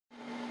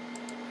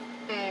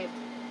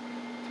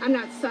I'm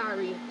not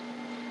sorry.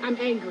 I'm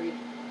angry.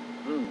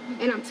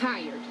 And I'm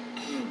tired.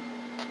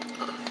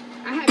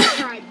 I haven't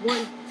cried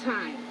one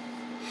time.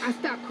 I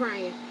stopped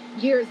crying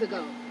years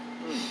ago.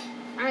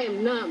 I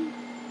am numb.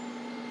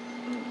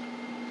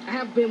 I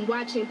have been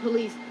watching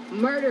police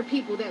murder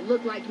people that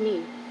look like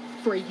me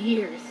for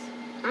years.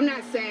 I'm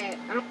not sad.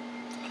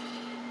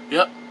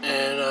 Yep,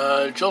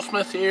 and Jill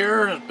Smith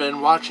here has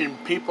been watching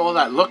people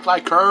that look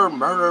like her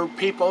murder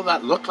people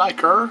that look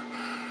like her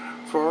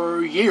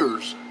for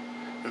years.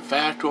 In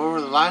fact,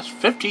 over the last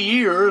 50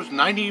 years,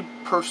 90 to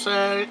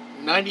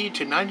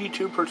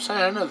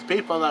 92% of the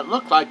people that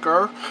look like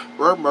her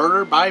were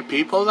murdered by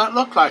people that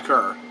look like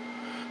her.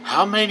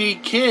 How many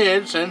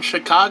kids in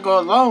Chicago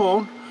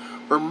alone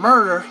were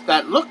murdered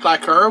that looked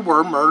like her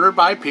were murdered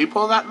by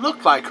people that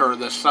look like her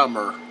this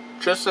summer?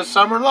 Just this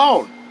summer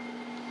alone.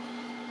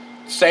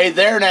 Say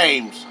their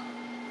names.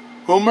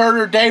 Who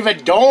murdered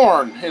David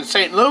Dorn in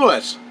St.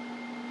 Louis?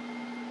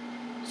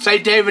 Say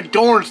David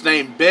Dorn's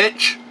name,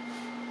 bitch.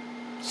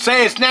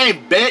 Say his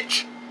name,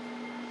 bitch.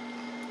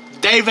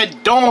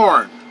 David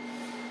Dorn.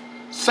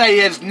 Say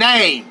his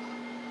name.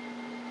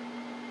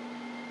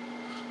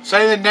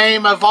 Say the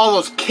name of all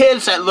those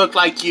kids that look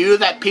like you,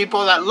 that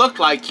people that look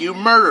like you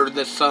murdered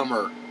this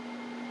summer.